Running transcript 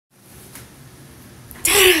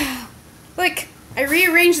Look, I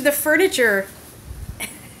rearranged the furniture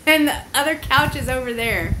and the other couch is over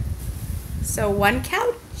there. So 1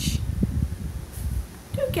 couch,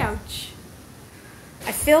 2 couch.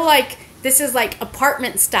 I feel like this is like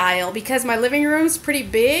apartment style because my living room's pretty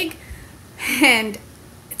big, and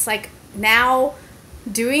it's like now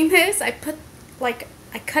doing this, I cut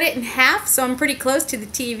it in half, so I'm pretty close to the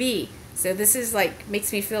TV. So this is like,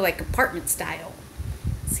 makes me feel like apartment style.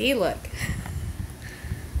 See, look.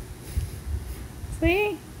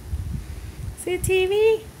 See? See the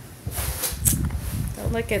TV?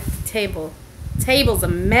 Don't look at the table. The table's a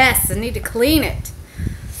mess. I need to clean it.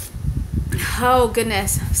 Oh,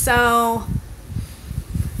 goodness. So,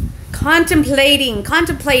 contemplating.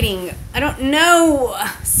 I don't know.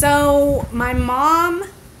 So, my mom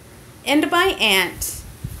and my aunt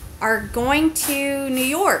are going to New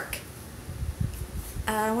York.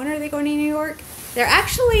 When are they going to New York? They're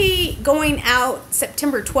actually going out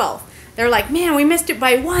September 12th. They're like, man, we missed it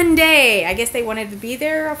by 1 day. I guess they wanted to be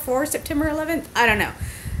there for September 11th. I don't know.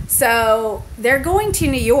 So they're going to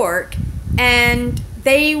New York, and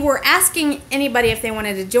they were asking anybody if they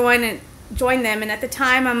wanted to join them. And at the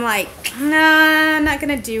time, I'm like, nah, I'm not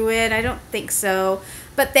going to do it. I don't think so.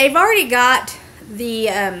 But they've already got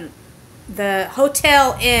the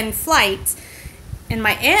hotel and flights. And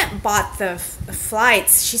my aunt bought the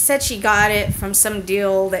flights. She said she got it from some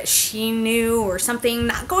deal that she knew or something.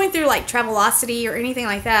 Not going through like Travelocity or anything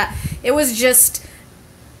like that. It was just,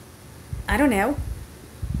 I don't know.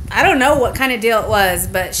 I don't know what kind of deal it was,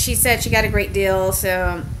 but she said she got a great deal.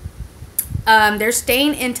 So they're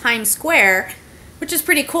staying in Times Square, which is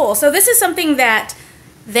pretty cool. So this is something that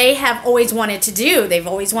they have always wanted to do. They've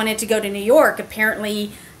always wanted to go to New York.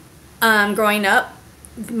 Apparently, growing up,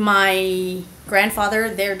 my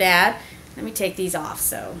grandfather, their dad, let me take these off,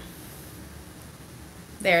 so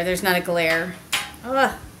there's not a glare.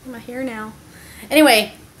 Ugh, my hair now.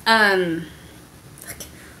 Anyway, look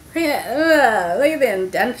at the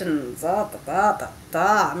indentions.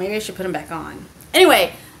 Maybe I should put them back on.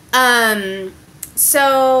 Anyway,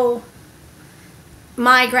 so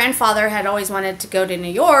my grandfather had always wanted to go to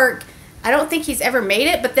New York. I don't think he's ever made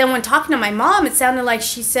it, but then when talking to my mom, it sounded like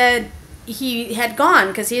she said he had gone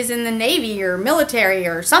because he was in the Navy or military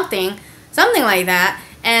or something like that.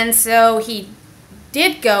 And so he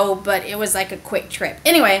did go, but it was like a quick trip.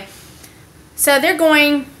 Anyway, so they're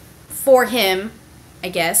going for him, I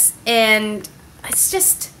guess. And it's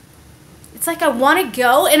like I want to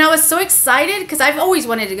go. And I was so excited because I've always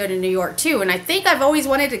wanted to go to New York too. And I think I've always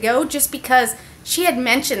wanted to go just because she had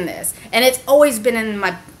mentioned this. And it's always been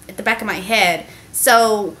at the back of my head.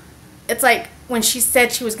 So it's like, when she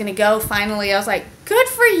said she was going to go, finally, I was like, good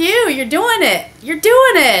for you. You're doing it. You're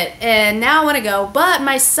doing it. And now I want to go. But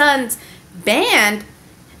my son's band,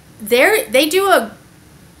 they do a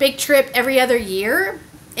big trip every other year.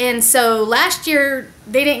 And so last year,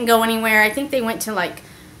 they didn't go anywhere. I think they went to like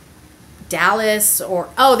Dallas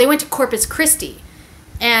they went to Corpus Christi.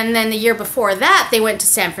 And then the year before that, they went to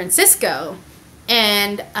San Francisco.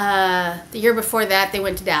 And the year before that, they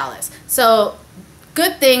went to Dallas. So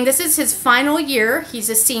good thing, this is his final year. He's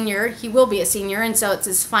a senior. He will be a senior, and so it's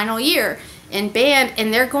his final year in band,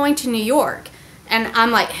 and they're going to New York. And I'm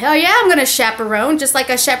like, hell yeah, I'm going to chaperone, just like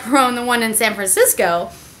I chaperoned the one in San Francisco.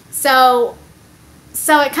 So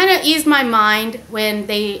it kind of eased my mind when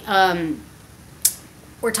they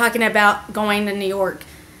were talking about going to New York.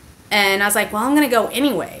 And I was like, well, I'm going to go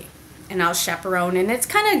anyway, and I'll chaperone. And it's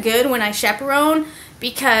kind of good when I chaperone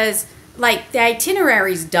because like the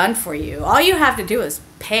itinerary's done for you. All you have to do is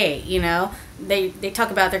pay, you know. They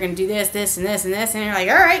talk about they're going to do this, this, and this, and this, and you're like,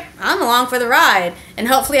 all right, I'm along for the ride. And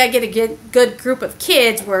hopefully I get a good group of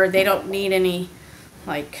kids where they don't need any,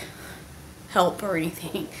 like, help or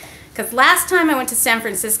anything. Because last time I went to San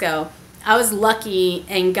Francisco, I was lucky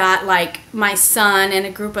and got, like, my son and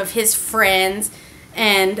a group of his friends,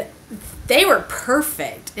 and they were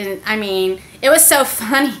perfect. And, I mean, it was so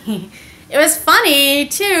funny. It was funny,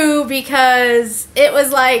 too, because it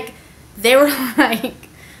was like, they were like,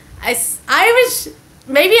 I was,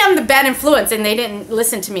 maybe I'm the bad influence and they didn't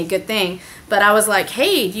listen to me, good thing. But I was like,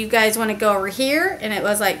 hey, do you guys want to go over here? And it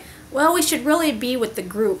was like, well, we should really be with the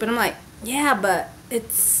group. And I'm like, yeah, but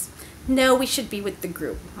no, we should be with the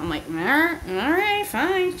group. I'm like, all right,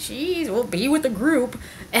 fine. Jeez, we'll be with the group.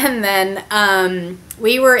 And then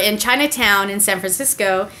we were in Chinatown in San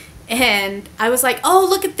Francisco. And I was like, oh,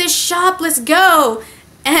 look at this shop. Let's go.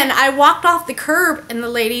 And I walked off the curb and the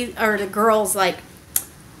lady or the girl's like,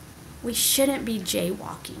 we shouldn't be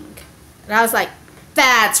jaywalking. And I was like,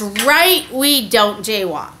 that's right. We don't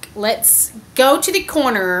jaywalk. Let's go to the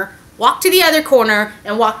corner, walk to the other corner,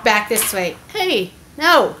 and walk back this way. Hey,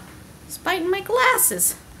 no. He's biting my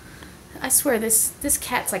glasses. I swear, this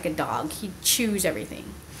cat's like a dog. He chews everything.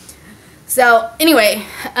 So, anyway,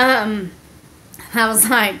 I was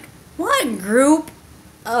like, what group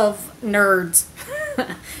of nerds?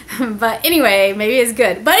 But anyway, maybe it's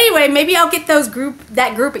good. But anyway, maybe I'll get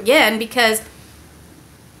that group again, because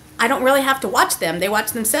I don't really have to watch them. They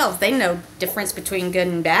watch themselves. They know difference between good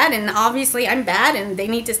and bad, and obviously I'm bad and they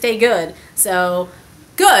need to stay good. So,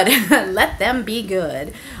 good. Let them be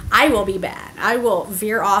good. I will be bad. I will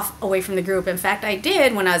veer off away from the group. In fact, I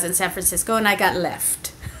did when I was in San Francisco and I got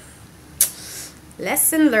left.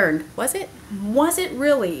 Lesson learned. Was it? Was it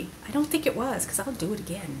really? I don't think it was, because I'll do it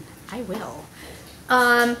again. I will.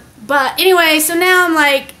 But anyway, so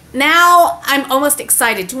now I'm almost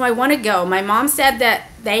excited. Do I want to go? My mom said that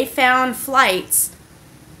they found flights.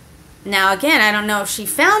 Now again, I don't know if she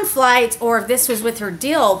found flights or if this was with her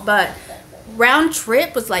deal, but round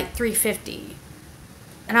trip was like $350.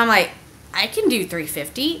 And I'm like, I can do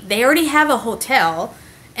 $350. They already have a hotel.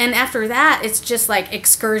 And after that, it's just like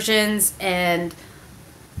excursions and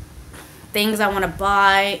things I want to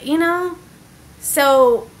buy, you know?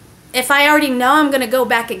 So if I already know I'm going to go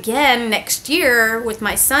back again next year with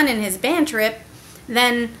my son and his band trip,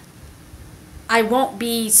 then I won't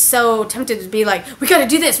be so tempted to be like, we got to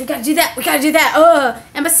do this, we got to do that, we got to do that.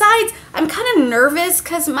 And besides, I'm kind of nervous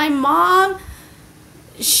because my mom,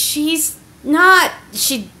 she just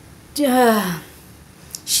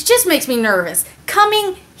makes me nervous.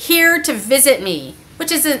 Coming here to visit me,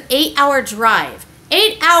 which is an 8-hour drive.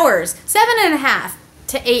 8 hours, 7.5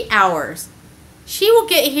 to 8 hours. She will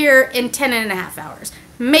get here in 10.5 hours,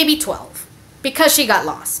 maybe 12, because she got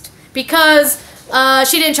lost, because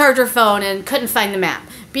she didn't charge her phone and couldn't find the map.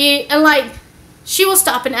 And like, she will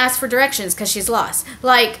stop and ask for directions because she's lost.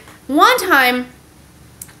 Like, one time,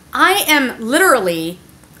 I am literally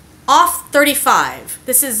off 35.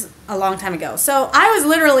 This is a long time ago. So I was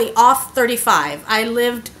literally off 35. I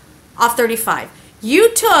lived off 35.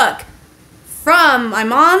 You took from my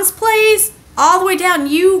mom's place all the way down.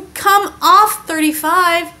 You come off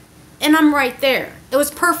 35 and I'm right there. It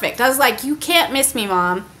was perfect. I was like, you can't miss me,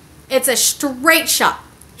 Mom. It's a straight shot.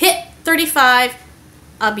 Hit 35,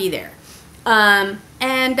 I'll be there. No.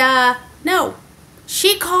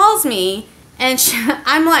 She calls me and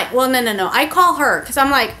I'm like, well, no. I call her because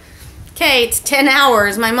I'm like, okay, it's 10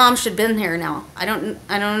 hours. My mom should have been here now. I don't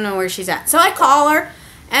know where she's at. So I call her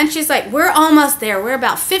and she's like, we're almost there. We're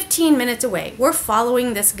about 15 minutes away. We're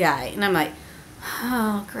following this guy. And I'm like,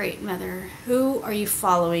 oh, great, Mother. Who are you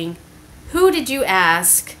following? Who did you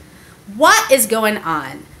ask? What is going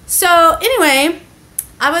on? So anyway,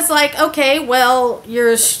 I was like, okay, well,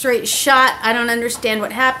 you're a straight shot. I don't understand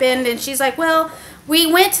what happened. And she's like, well, we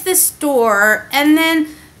went to the store and then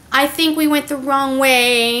I think we went the wrong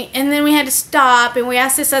way, and then we had to stop, and we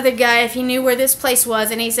asked this other guy if he knew where this place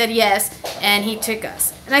was, and he said yes, and he took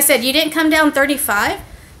us. And I said, you didn't come down 35?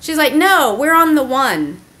 She's like, no, we're on the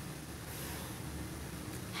 1.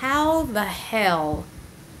 How the hell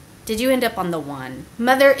did you end up on the 1?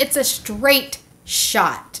 Mother, it's a straight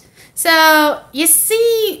shot. So, you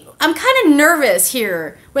see, I'm kind of nervous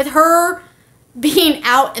here with her being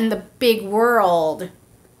out in the big world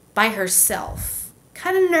by herself.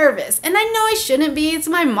 Kind of nervous, and I know I shouldn't be. It's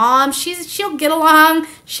my mom. She'll get along.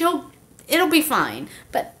 It'll be fine.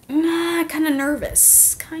 But kind of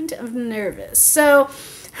nervous. So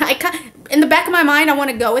in the back of my mind, I want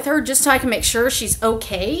to go with her just so I can make sure she's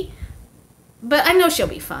okay. But I know she'll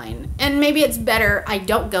be fine. And maybe it's better I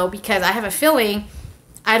don't go because I have a feeling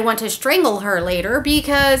I'd want to strangle her later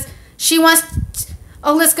because she wants.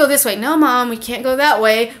 Oh, let's go this way. No, Mom, we can't go that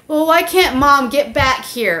way. Well, why can't Mom get back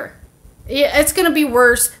here? Yeah, it's going to be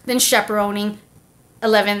worse than chaperoning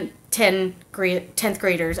 11, 10th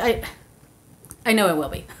graders. I know it will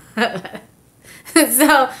be.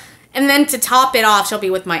 So, and then to top it off, she'll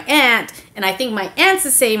be with my aunt, and I think my aunt's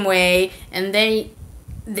the same way, and they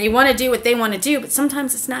want to do what they want to do, but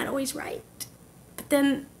sometimes it's not always right. But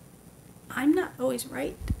then I'm not always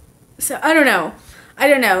right. So, I don't know.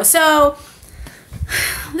 So,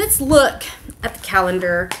 let's look at the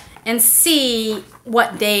calendar and see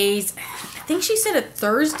what days. I think she said a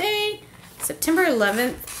Thursday. September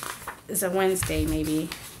 11th is a Wednesday,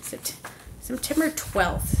 maybe. September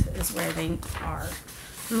 12th is where they are.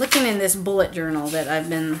 I'm looking in this bullet journal that I've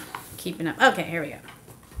been keeping up. Okay, here we go.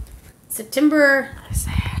 September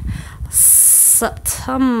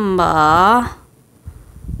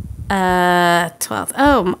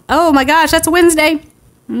 12th. Oh my gosh, that's a Wednesday.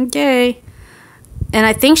 Okay. And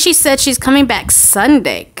I think she said she's coming back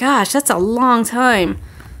Sunday. Gosh, that's a long time.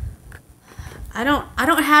 I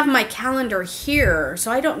don't have my calendar here, so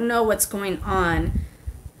I don't know what's going on.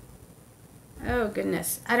 Oh,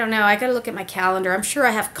 goodness. I don't know. I got to look at my calendar. I'm sure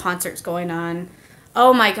I have concerts going on.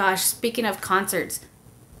 Oh, my gosh. Speaking of concerts,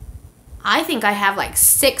 I think I have like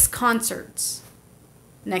 6 concerts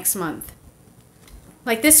next month.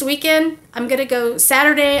 Like this weekend, I'm going to go.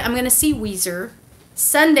 Saturday, I'm going to see Weezer.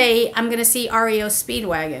 Sunday, I'm going to see REO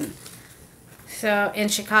Speedwagon. So, in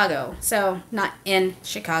Chicago. So, not in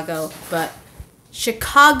Chicago, but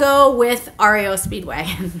Chicago with REO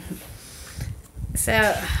Speedwagon.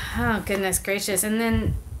 So, oh goodness gracious. And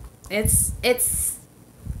then it's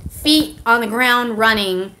feet on the ground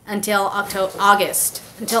running until August.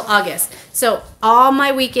 Until August. So, all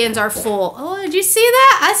my weekends are full. Oh, did you see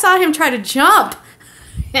that? I saw him try to jump.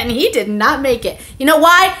 And he did not make it. You know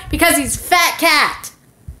why? Because he's fat cat.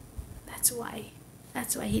 That's why.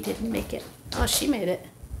 That's why he didn't make it. Oh, she made it.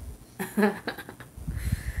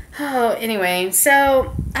 Oh, anyway,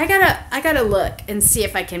 so I gotta look and see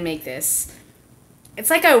if I can make this. It's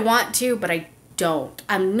like I want to, but I don't.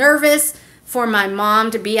 I'm nervous for my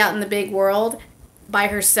mom to be out in the big world by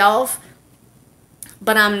herself.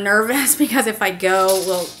 But I'm nervous because if I go,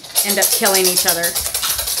 we'll end up killing each other.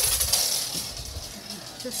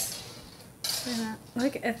 Just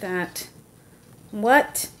look at that.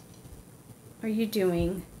 What are you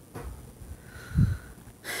doing?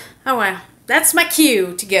 Oh, well, that's my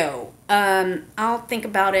cue to go. I'll think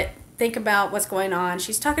about it. Think about what's going on.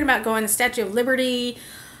 She's talking about going to the Statue of Liberty.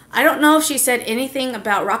 I don't know if she said anything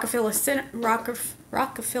about Rockefeller.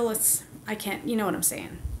 I can't, you know what I'm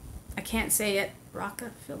saying. I can't say it.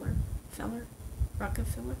 Rockefeller.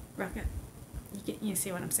 You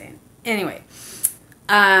see what I'm saying. Anyway,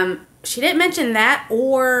 she didn't mention that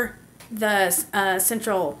or the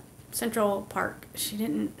Central Park. She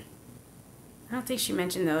didn't. I don't think she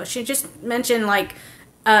mentioned those. She just mentioned like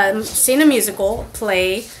seeing a musical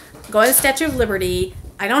play, going to the Statue of Liberty.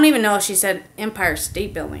 I don't even know if she said Empire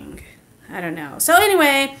State Building. I don't know. So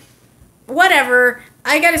anyway, whatever.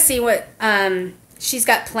 I got to see what she's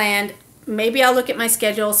got planned. Maybe I'll look at my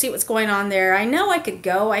schedule, see what's going on there. I know I could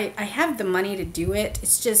go. I have the money to do it.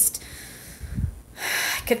 It's just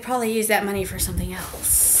I could probably use that money for something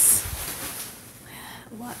else.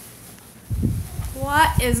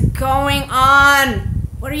 What is going on?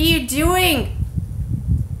 What are you doing?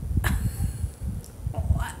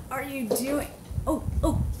 What are you doing?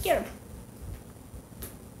 Oh, get him.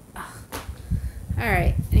 All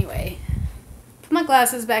right, anyway. Put my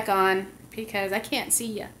glasses back on because I can't see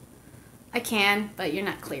you. I can, but you're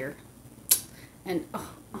not clear. And,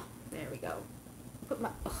 there we go. Put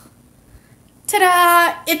my,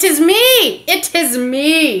 ta-da! It is me! It is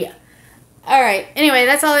me! All right, anyway,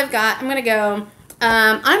 that's all I've got. I'm going to go.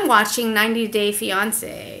 I'm watching 90 Day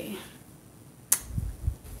Fiancé.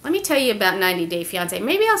 Let me tell you about 90 Day Fiancé.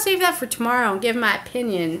 Maybe I'll save that for tomorrow and give my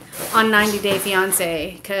opinion on 90 Day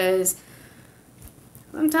Fiancé. Because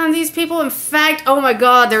sometimes these people, in fact, oh my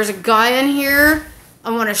God, there's a guy in here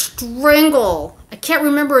I want to strangle. I can't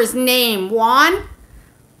remember his name. Juan?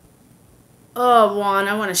 Oh, Juan,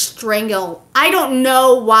 I want to strangle. I don't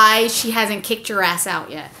know why she hasn't kicked your ass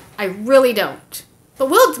out yet. I really don't. But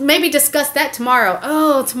we'll maybe discuss that tomorrow.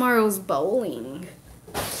 Oh, tomorrow's bowling.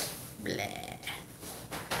 Bleh.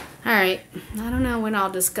 Alright. I don't know when I'll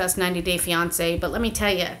discuss 90 Day Fiancé, but let me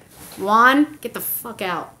tell you. Juan, get the fuck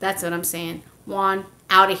out. That's what I'm saying. Juan,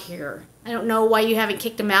 out of here. I don't know why you haven't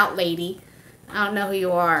kicked him out, lady. I don't know who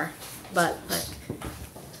you are. But, look.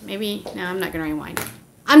 Maybe... No, I'm not going to rewind.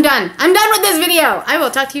 I'm done. I'm done with this video. I will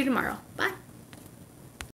talk to you tomorrow. Bye.